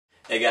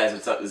Hey guys,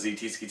 what's up? This is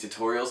ZT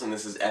Tutorials and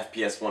this is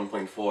FPS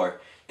 1.4.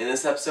 In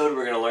this episode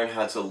we're going to learn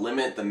how to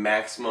limit the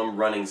maximum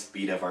running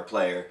speed of our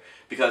player.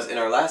 Because in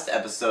our last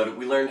episode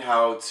we learned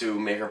how to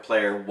make our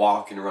player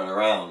walk and run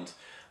around.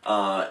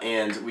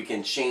 And we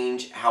can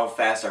change how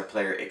fast our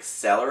player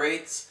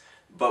accelerates,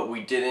 but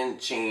we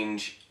didn't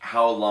change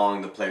how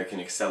long the player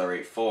can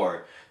accelerate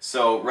for.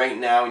 So right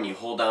now when you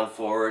hold down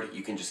forward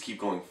you can just keep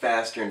going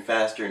faster and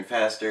faster and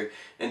faster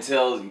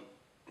until...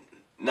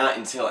 Not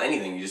until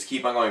anything, you just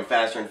keep on going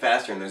faster and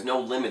faster, and there's no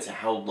limit to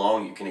how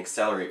long you can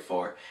accelerate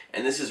for.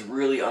 And this is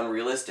really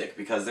unrealistic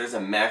because there's a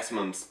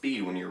maximum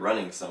speed when you're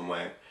running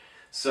somewhere.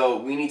 So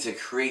we need to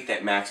create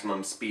that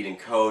maximum speed in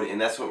code,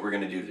 and that's what we're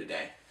going to do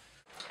today.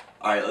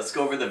 Alright, let's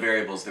go over the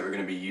variables that we're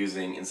going to be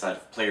using inside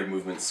of player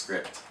movement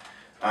script.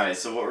 Alright,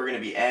 so what we're going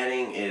to be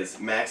adding is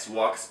max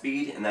walk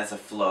speed, and that's a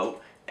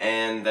float,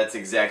 and that's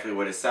exactly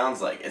what it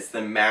sounds like. It's the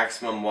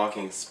maximum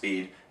walking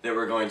speed that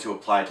we're going to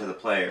apply to the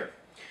player.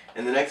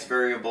 And the next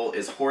variable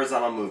is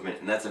horizontal movement,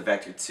 and that's a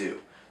vector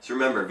 2. So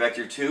remember,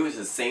 vector 2 is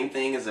the same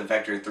thing as a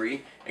vector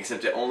 3,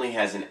 except it only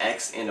has an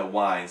x and a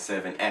y instead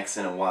of an x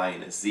and a y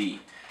and a z.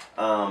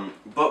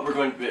 But we're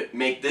going to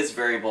make this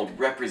variable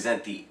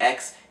represent the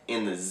x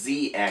and the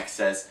z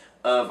axis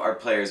of our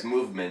player's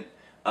movement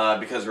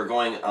because we're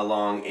going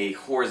along a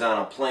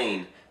horizontal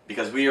plane,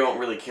 because we don't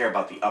really care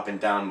about the up and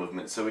down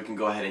movement, so we can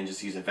go ahead and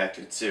just use a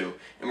vector 2.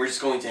 And we're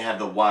just going to have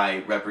the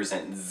y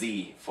represent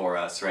z for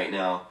us right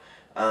now.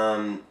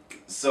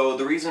 So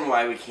the reason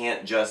why we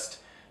can't just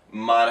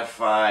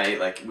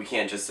modify, we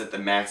can't just set the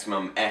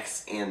maximum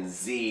x and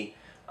z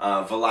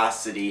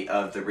velocity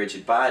of the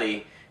rigid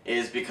body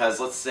is because,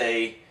 let's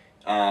say,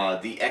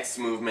 the x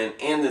movement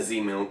and the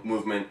z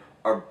movement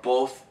are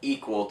both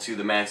equal to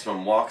the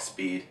maximum walk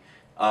speed.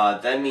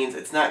 That means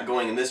it's not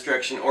going in this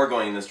direction or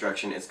going in this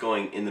direction, it's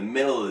going in the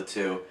middle of the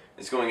two.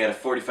 It's going at a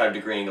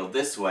 45-degree angle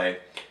this way.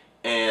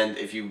 And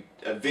if you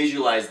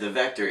visualize the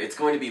vector, it's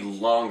going to be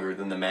longer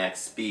than the max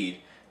speed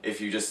if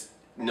you just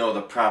know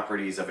the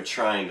properties of a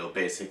triangle,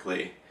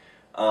 basically.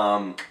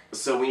 So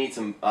we need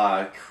to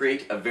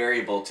create a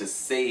variable to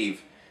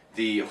save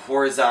the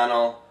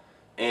horizontal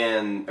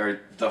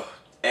or the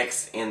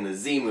x and the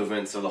z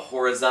movement. So the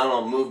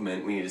horizontal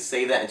movement, we need to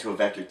save that into a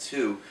vector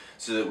 2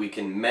 so that we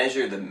can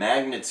measure the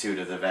magnitude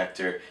of the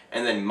vector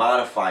and then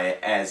modify it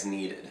as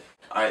needed.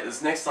 Alright,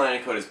 this next line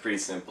of code is pretty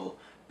simple.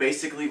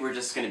 Basically, we're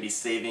just going to be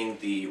saving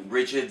the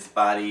rigid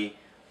body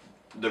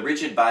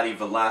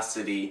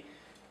velocity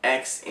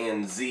x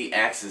and z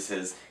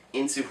axes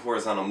into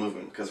horizontal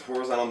movement, because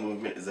horizontal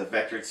movement is a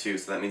vector 2,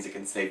 so that means it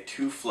can save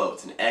two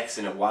floats, an x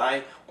and a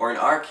y, or in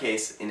our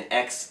case, an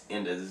x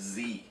and a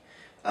z.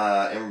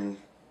 And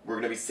we're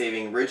going to be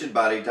saving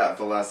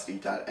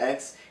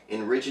rigidbody.velocity.x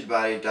and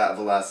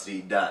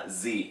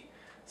rigidbody.velocity.z.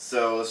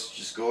 So let's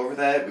just go over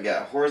that. We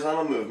got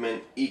horizontal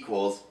movement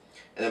equals,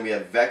 and then we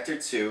have vector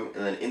 2,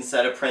 and then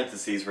inside of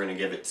parentheses we're going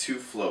to give it two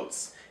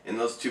floats. And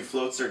those two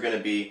floats are going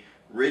to be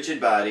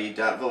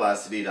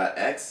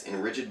rigidbody.velocity.x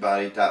and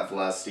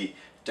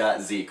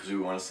rigidbody.velocity.z, because we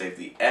want to save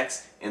the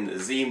x and the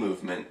z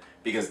movement,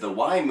 because the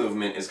y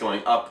movement is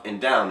going up and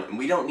down, and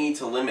we don't need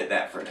to limit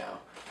that for now,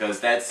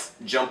 because that's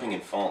jumping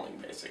and falling,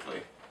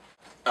 basically.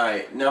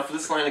 Alright, now for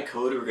this line of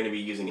code we're going to be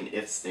using an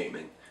if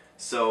statement.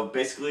 So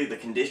basically the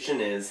condition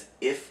is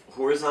if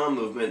horizontal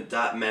movement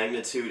dot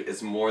magnitude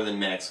is more than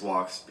max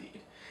walk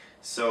speed.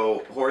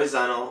 So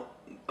horizontal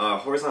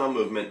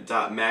movement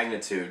dot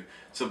magnitude.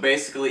 So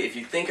basically, if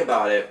you think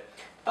about it,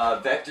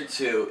 vector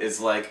 2 is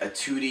like a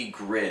 2D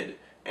grid,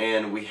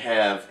 and we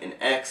have an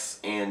x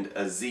and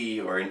a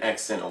z, or an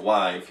x and a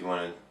y if you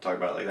want to talk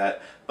about it like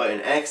that, but an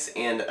x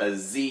and a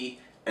z,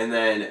 and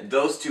then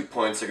those 2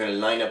 points are going to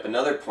line up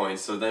another point,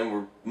 so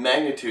then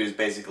magnitude is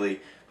basically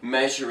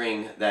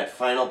measuring that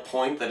final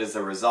point that is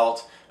the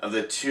result of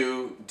the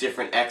two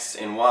different x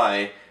and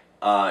y,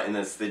 and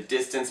that's the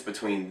distance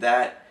between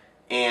that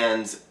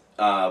and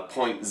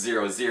point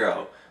 0,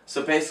 0.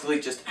 So basically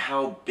just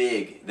how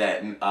big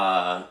that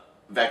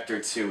vector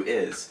 2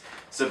 is.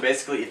 So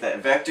basically if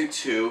that vector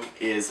 2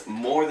 is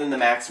more than the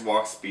max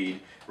walk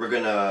speed, we're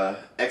going to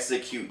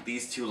execute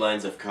these two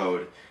lines of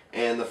code.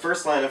 And the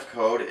first line of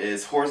code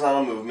is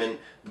horizontal movement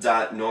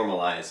dot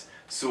normalize.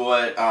 So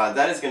what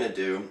that is going to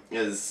do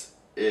is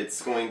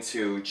it's going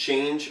to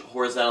change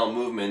horizontal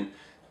movement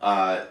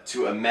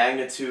to a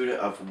magnitude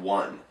of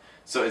 1.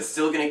 So it's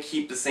still going to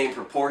keep the same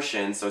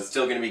proportion, so it's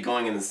still going to be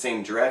going in the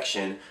same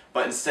direction,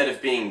 but instead of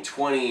being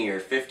 20 or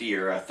 50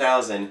 or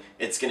 1,000,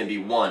 it's going to be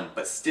 1,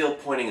 but still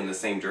pointing in the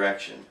same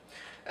direction.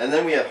 And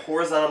then we have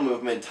horizontal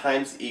movement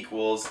times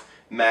equals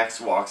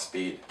max walk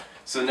speed.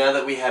 So now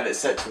that we have it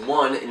set to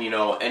 1, and you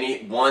know,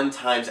 1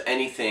 times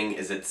anything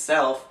is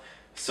itself,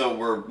 so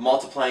we're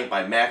multiplying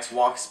by max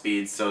walk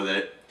speed so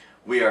that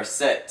we are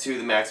set to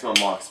the maximum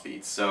walk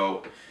speed.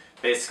 So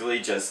basically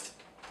just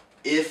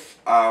if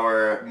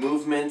our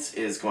movement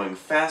is going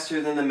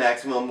faster than the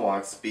maximum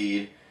walk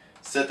speed,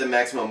 set the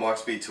maximum walk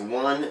speed to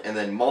 1 and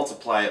then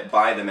multiply it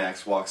by the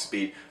max walk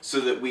speed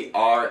so that we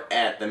are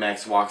at the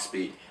max walk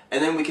speed.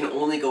 And then we can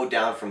only go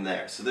down from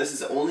there. So this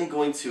is only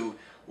going to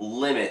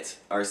limit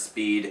our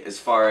speed as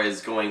far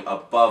as going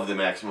above the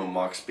maximum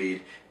walk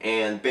speed.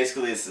 And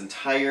basically this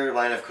entire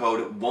line of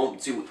code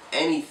won't do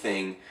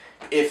anything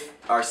if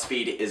our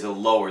speed is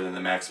lower than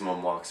the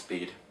maximum walk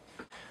speed.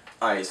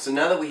 Alright, so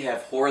now that we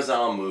have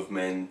horizontal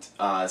movement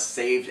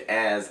saved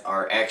as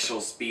our actual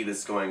speed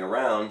that's going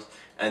around,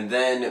 and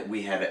then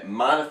we have it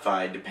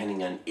modified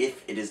depending on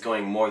if it is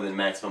going more than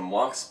maximum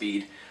walk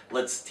speed,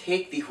 let's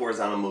take the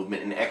horizontal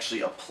movement and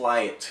actually apply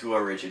it to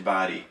our rigid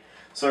body.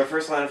 So our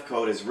first line of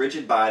code is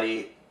rigid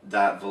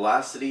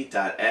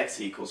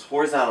body.velocity.x equals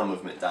horizontal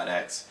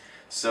movement.x.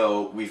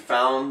 So we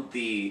found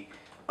the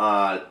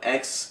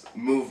x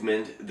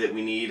movement that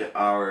we need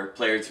our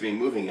player to be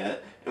moving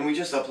at, and we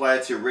just apply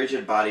it to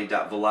rigid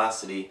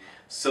body.velocity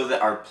so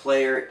that our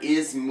player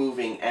is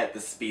moving at the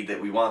speed that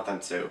we want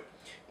them to.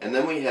 And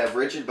then we have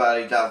rigid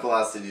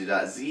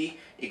body.velocity.z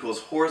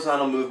equals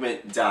horizontal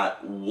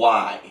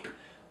movement.y.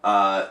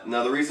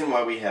 Now the reason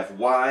why we have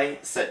y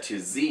set to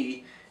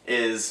z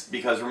is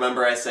because,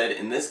 remember I said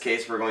in this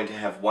case we're going to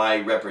have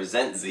y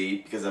represent z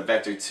because a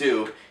vector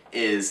 2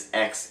 is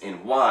x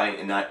and y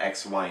and not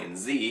x, y, and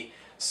z.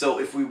 So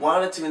if we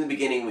wanted to in the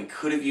beginning, we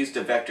could have used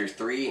a vector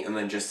 3 and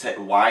then just set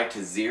y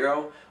to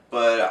 0,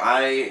 but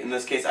in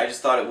this case, I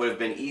just thought it would have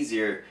been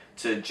easier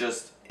to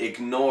just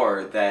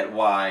ignore that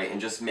y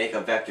and just make a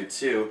vector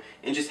 2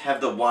 and just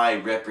have the y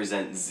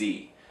represent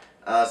z.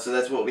 So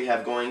that's what we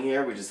have going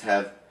here. We just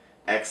have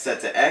x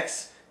set to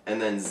x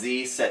and then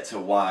z set to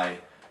y.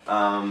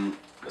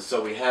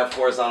 So we have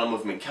horizontal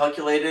movement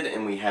calculated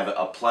and we have it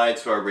applied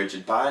to our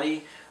rigid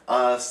body.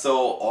 So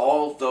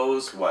all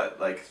those,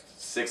 like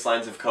 6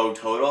 lines of code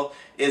total,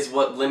 is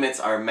what limits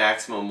our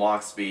maximum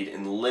walk speed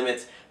and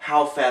limits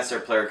how fast our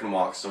player can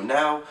walk. So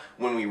now,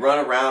 when we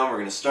run around, we're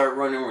going to start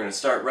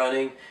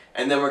running,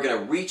 and then we're going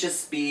to reach a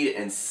speed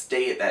and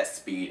stay at that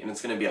speed. And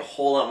it's going to be a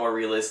whole lot more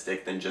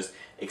realistic than just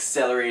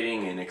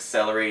accelerating, and it's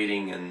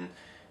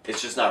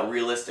just not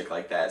realistic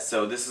like that.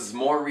 So this is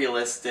more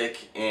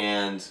realistic,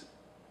 and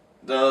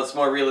no, it's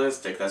more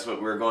realistic. That's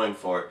what we're going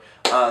for.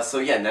 So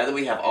yeah, now that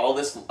we have all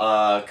this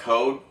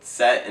code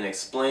set and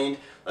explained,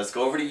 let's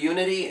go over to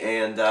Unity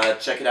and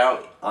check it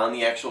out on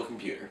the actual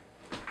computer.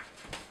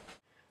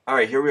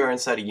 Alright, here we are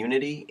inside of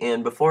Unity,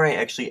 and before I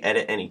actually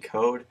edit any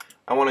code,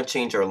 I want to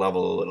change our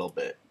level a little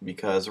bit,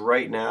 because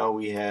right now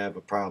we have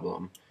a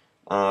problem.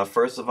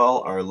 First of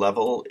all, our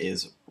level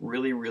is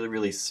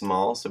really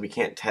small, so we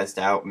can't test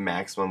out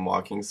maximum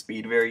walking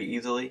speed very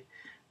easily.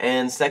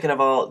 And second of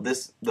all,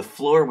 the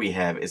floor we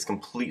have is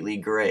completely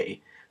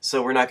gray,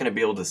 so we're not going to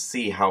be able to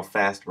see how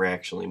fast we're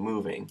actually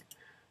moving.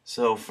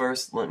 So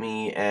first, let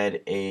me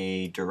add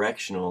a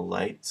directional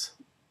light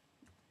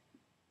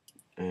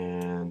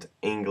and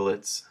angle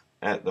it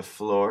at the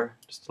floor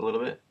just a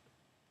little bit.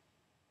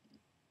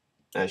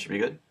 That should be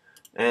good.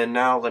 And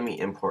now let me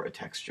import a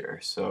texture.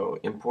 So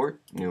import,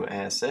 new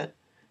asset,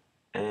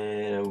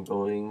 and I'm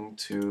going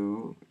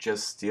to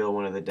just steal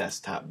one of the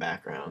desktop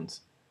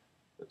backgrounds.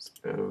 Let's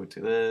go to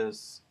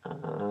this.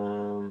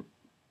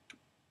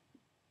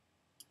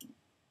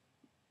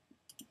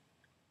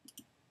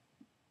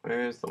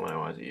 Where's the one I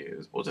want to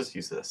use? We'll just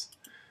use this.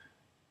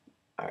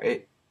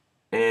 Alright,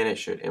 and it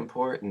should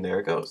import, and there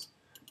it goes.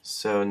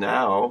 So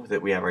now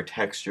that we have our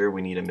texture,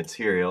 we need a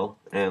material,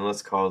 and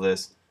let's call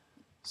this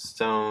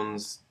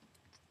stones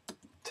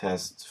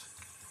test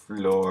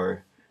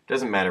floor.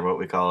 Doesn't matter what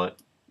we call it.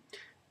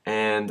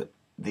 And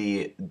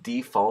the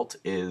default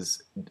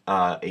is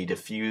a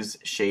diffuse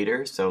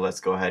shader, so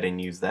let's go ahead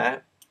and use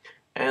that.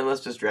 And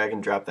let's just drag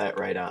and drop that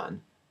right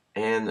on.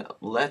 And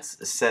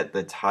let's set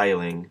the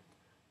tiling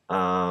to,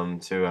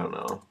 I don't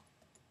know,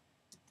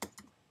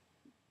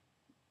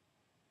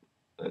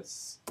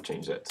 let's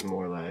change that to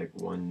more like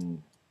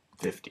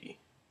 150.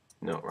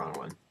 No, wrong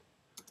one.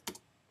 I'm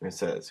going to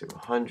set it to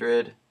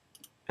 100,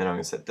 and I'm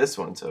going to set this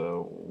one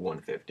to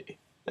 150.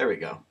 There we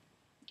go.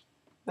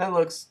 That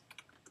looks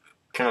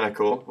kind of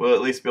cool. We'll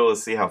at least be able to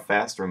see how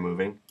fast we're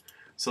moving.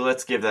 So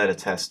let's give that a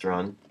test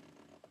run.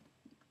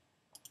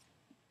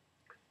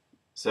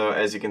 So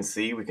as you can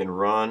see, we can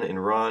run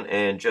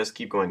and just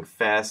keep going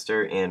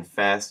faster and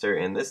faster,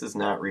 and this is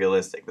not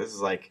realistic. This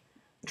is like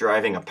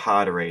driving a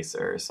pod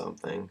racer or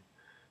something.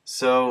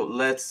 So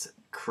let's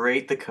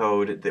create the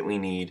code that we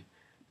need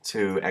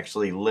to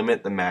actually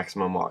limit the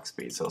maximum walk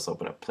speed. So let's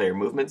open up player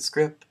movement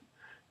script,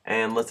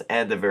 and let's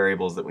add the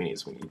variables that we need.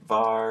 So we need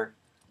var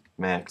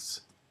max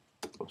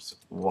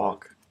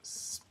walk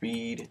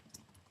speed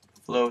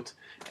float,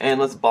 and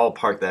let's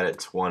ballpark that at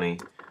 20.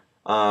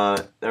 Now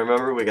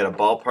remember, we gotta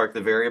ballpark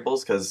the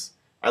variables, because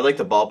I like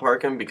to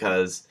ballpark them,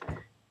 because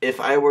if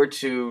I were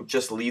to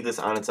just leave this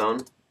on its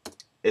own,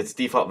 its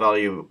default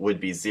value would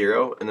be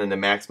 0, and then the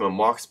maximum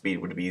walk speed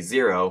would be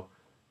 0,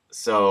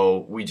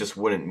 so we just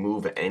wouldn't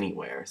move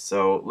anywhere.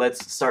 So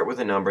let's start with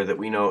a number that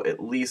we know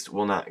at least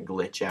will not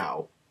glitch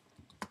out.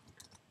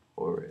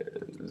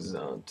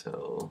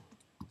 Horizontal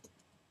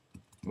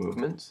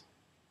movement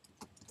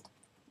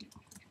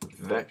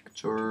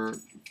vector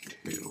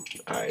 2.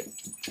 Alright.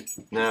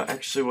 Now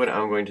actually what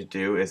I'm going to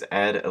do is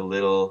add a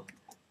little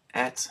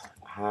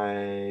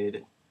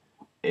 @hide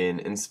in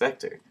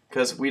inspector,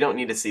 because we don't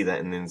need to see that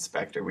in the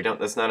inspector.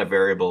 That's not a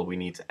variable we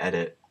need to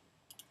edit.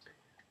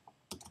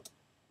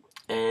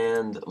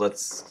 And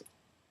let's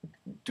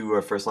do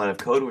our first line of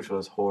code, which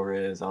was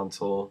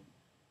horizontal.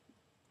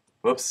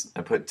 Whoops,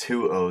 I put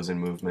two O's in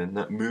movement,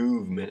 not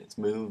movement, it's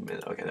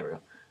movement. Okay, there we go.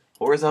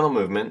 Horizontal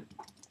movement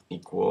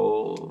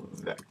equal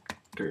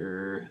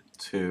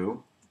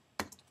vector2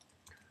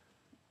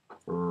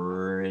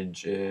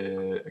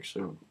 rigid,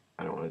 actually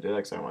I don't want to do that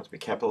because I want it to be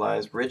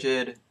capitalized,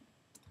 rigid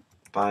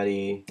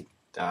body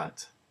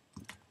dot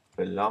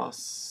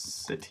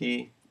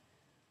velocity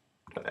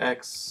dot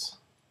x,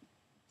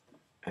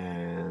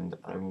 and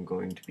I'm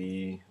going to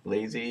be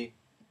lazy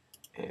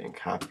and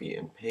copy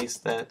and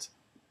paste that,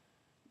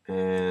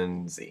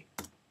 and z.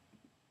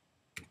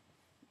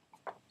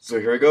 So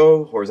here we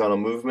go, horizontal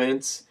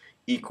movements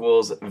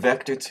equals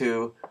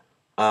vector2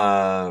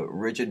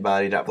 rigid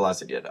body dot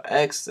velocity dot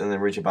x, and then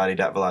rigid body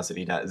dot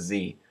velocity dot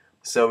z.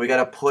 So we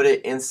gotta put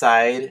it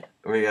inside,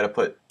 we gotta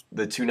put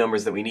the two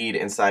numbers that we need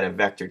inside of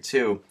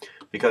vector2,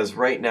 because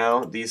right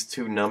now these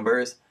two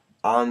numbers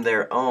on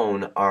their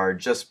own are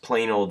just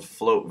plain old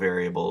float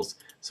variables.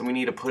 So we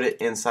need to put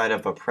it inside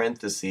of a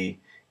parenthesis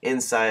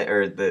inside,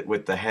 or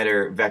with the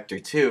header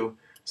vector2,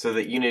 so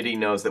that Unity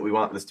knows that we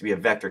want this to be a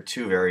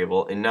vector2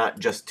 variable and not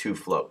just two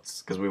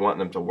floats, because we want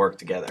them to work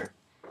together.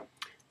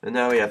 And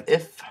now we have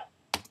if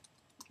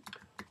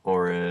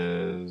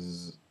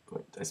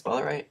wait, did I spell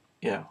it right?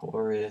 Yeah,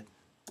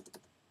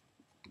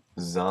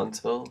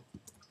 horizontal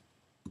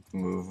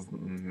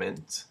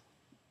movement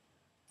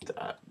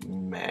dot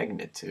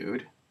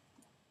magnitude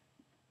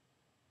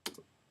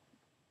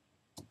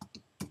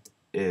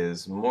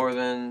is more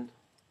than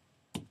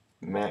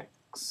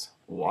max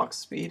walk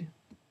speed.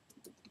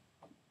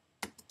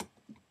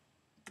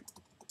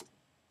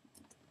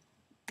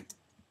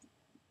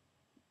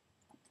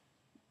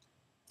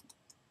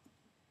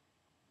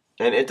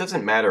 And it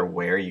doesn't matter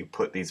where you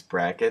put these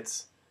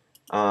brackets.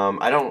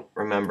 I don't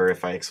remember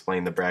if I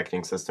explained the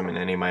bracketing system in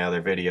any of my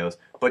other videos,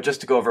 but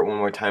just to go over it one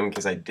more time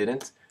because I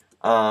didn't.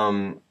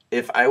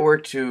 If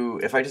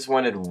I just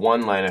wanted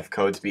one line of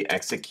code to be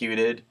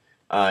executed,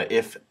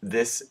 if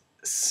this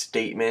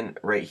statement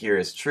right here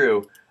is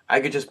true, I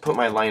could just put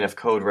my line of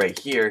code right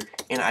here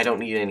and I don't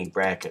need any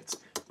brackets.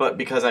 But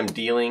because I'm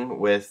dealing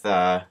with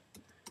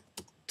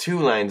two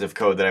lines of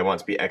code that I want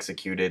to be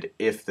executed,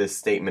 if this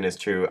statement is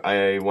true,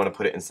 I want to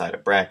put it inside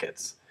of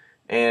brackets.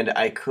 And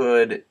I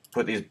could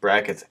put these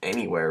brackets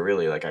anywhere,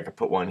 really. Like I could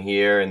put one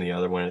here and the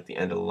other one at the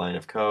end of the line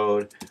of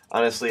code.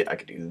 Honestly, I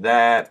could do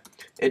that.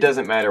 It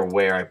doesn't matter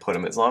where I put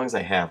them, as long as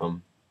I have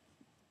them.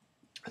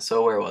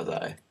 So where was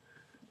I?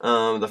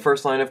 The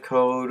first line of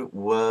code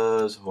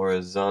was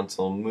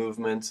horizontal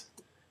movement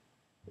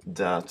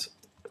dot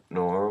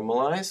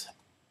normalize,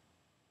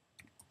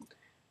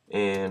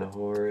 and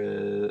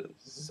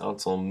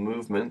horizontal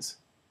movement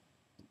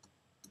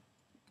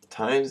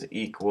times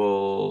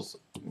equals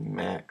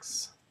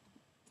max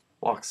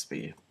walk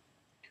speed.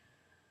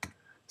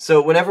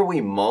 So whenever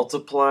we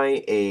multiply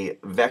a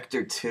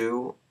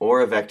vector2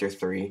 or a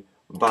vector3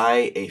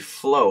 by a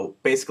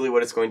float, basically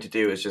what it's going to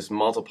do is just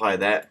multiply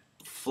that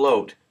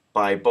float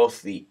by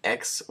both the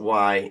x,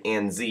 y,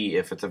 and z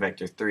if it's a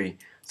vector3.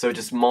 So it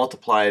just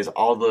multiplies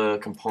all the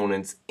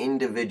components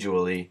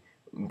individually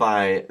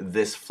by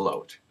this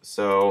float.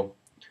 So,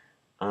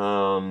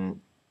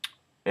 and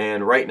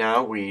right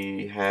now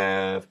we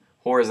have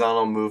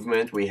horizontal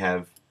movement. We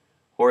have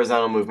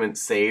horizontal movement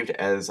saved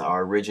as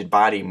our rigid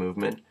body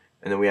movement,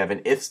 and then we have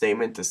an if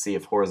statement to see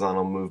if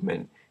horizontal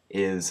movement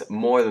is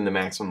more than the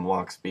maximum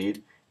walk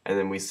speed, and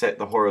then we set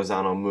the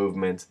horizontal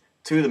movement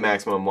to the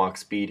maximum walk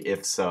speed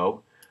if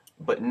so.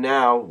 But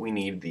now we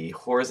need the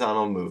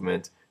horizontal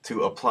movement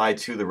to apply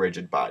to the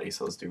rigid body.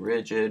 So let's do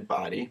rigid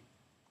body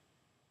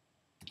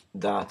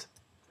dot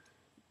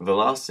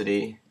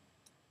velocity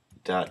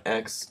dot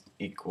x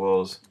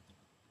equals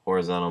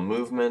horizontal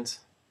movement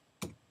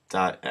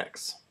dot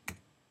x.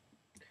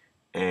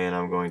 And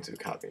I'm going to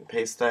copy and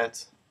paste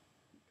that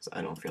because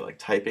I don't feel like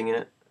typing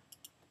it.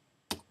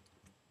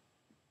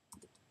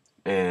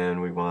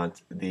 And we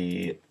want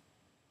the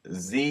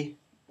z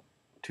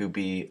to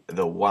be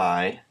the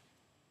y,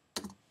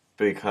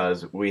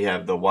 because we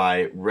have the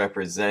y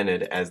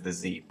represented as the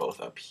z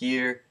both up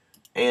here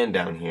and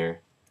down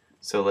here.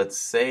 So let's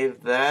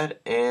save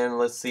that and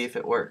let's see if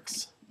it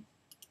works.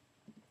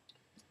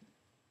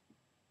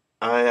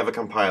 I have a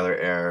compiler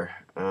error.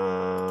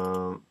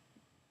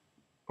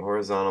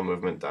 Horizontal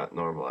movement dot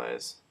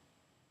normalize.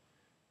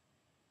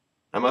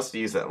 I must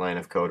have used that line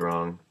of code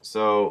wrong.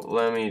 So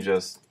let me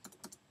just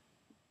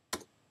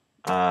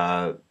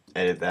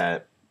edit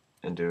that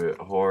and do it.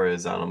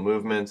 Horizontal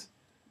movement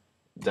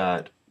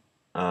dot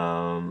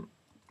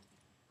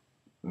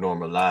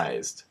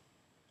normalized.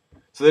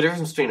 So the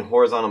difference between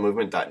horizontal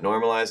movement dot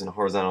normalized and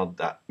horizontal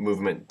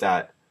movement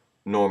dot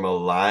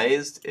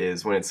normalized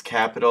is when it's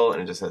capital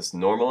and it just says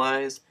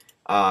normalized.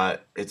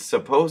 It's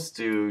supposed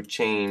to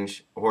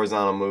change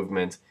horizontal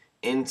movement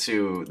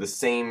into the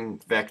same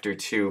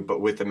vector2 but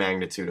with the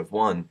magnitude of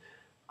 1.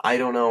 I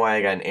don't know why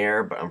I got an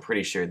error, but I'm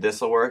pretty sure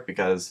this will work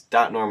because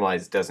dot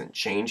normalize doesn't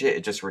change it.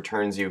 It just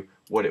returns you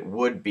what it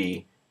would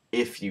be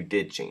if you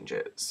did change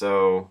it.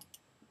 So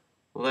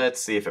let's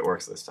see if it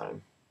works this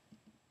time.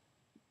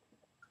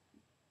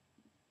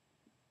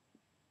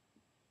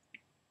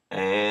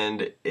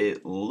 And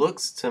it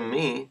looks to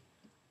me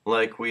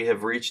like we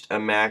have reached a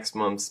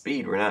maximum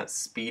speed. We're not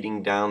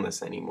speeding down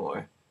this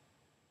anymore.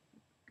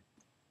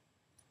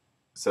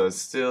 So it's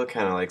still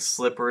kind of like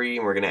slippery,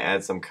 and we're going to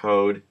add some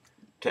code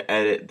to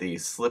edit the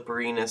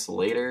slipperiness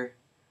later.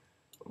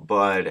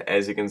 But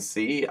as you can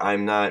see,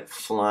 I'm not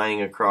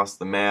flying across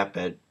the map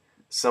at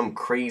some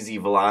crazy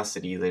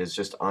velocity that is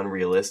just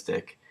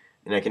unrealistic,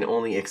 and I can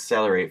only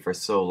accelerate for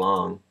so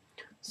long.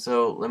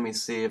 So let me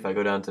see if I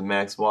go down to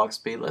max walk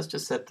speed. Let's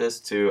just set this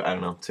to, I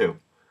don't know, 2,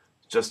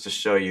 just to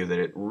show you that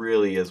it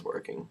really is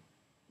working.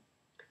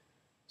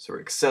 So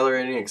we're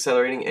accelerating,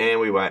 and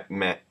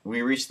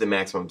we reach the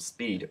maximum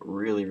speed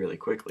really, really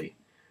quickly.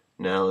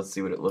 Now let's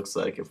see what it looks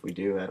like if we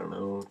do, I don't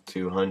know,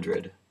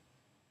 200.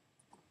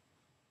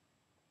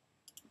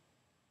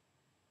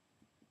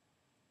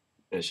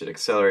 It should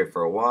accelerate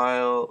for a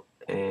while,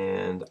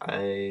 and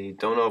I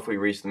don't know if we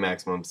reach the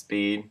maximum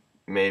speed.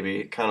 Maybe.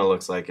 It kind of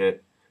looks like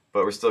it,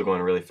 but we're still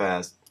going really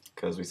fast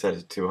because we set it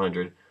to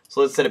 200.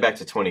 So let's set it back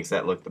to 20 because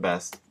that looked the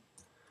best.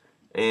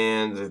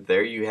 And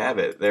there you have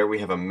it. There we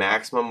have a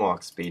maximum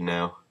walk speed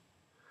now.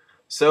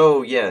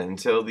 So yeah,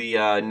 until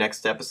the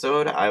next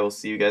episode, I will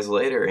see you guys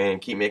later,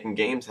 and keep making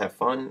games, have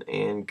fun,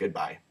 and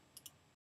goodbye.